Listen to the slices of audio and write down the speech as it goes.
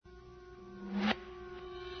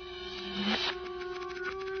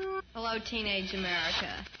Hello, teenage America.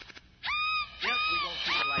 Yep, we're going to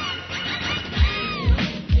keep it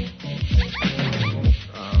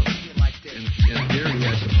like this. In theory,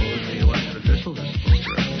 I suppose the elected officials are supposed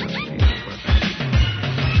to represent the people, but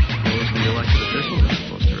suppose the elected officials are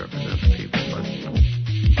supposed to represent the people, but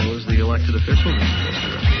suppose the elected officials are supposed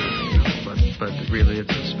to represent the people, but really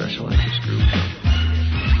it's a special interest group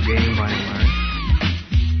game by and large.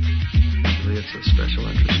 Really it's a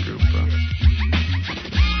special interest group.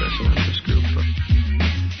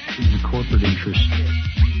 The corporate interest.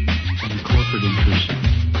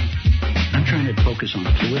 I'm trying to focus on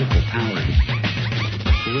political power here.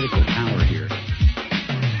 Political power.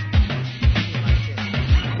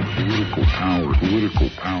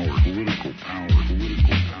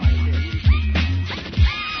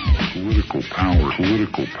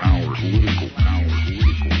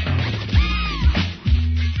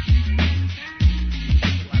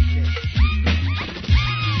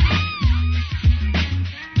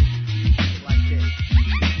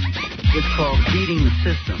 It's called beating the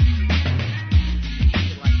system.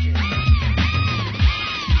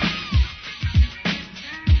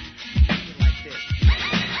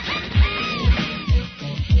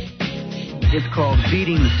 It's called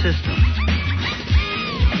beating the system.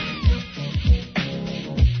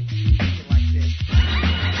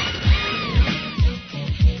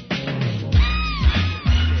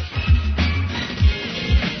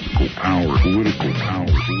 Political power.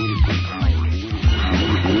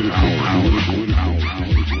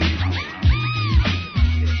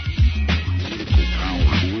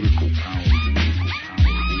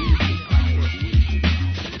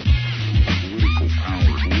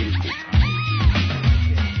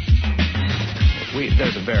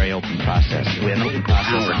 There's a very open process. We have an open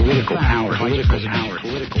process of political power. I think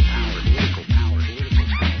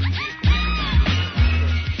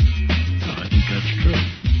that's true.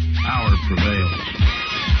 Power prevails.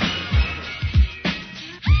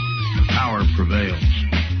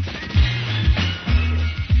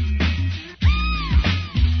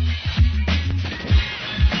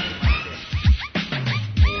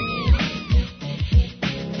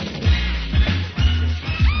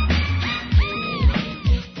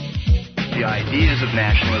 The ideas of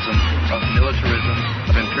nationalism, of militarism,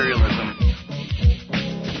 of imperialism,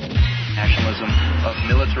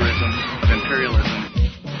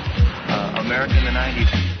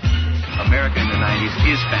 America in the 90s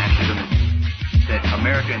is fascism. That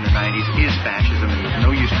America in the 90s is fascism, and there's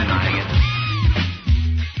no use denying it.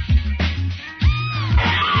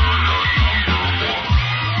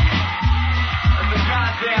 That's a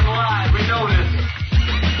goddamn lie. We know this.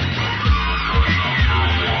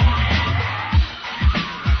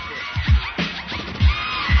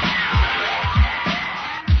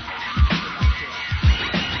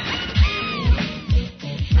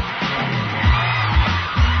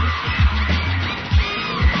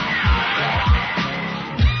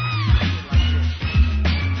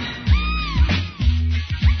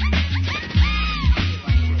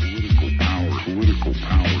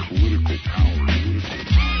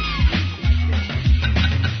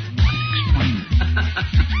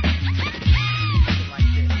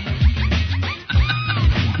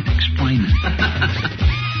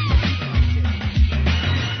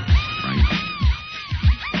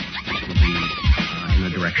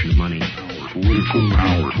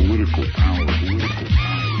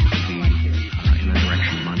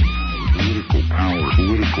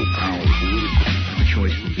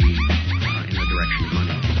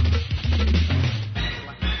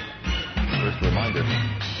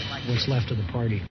 What's left of the party.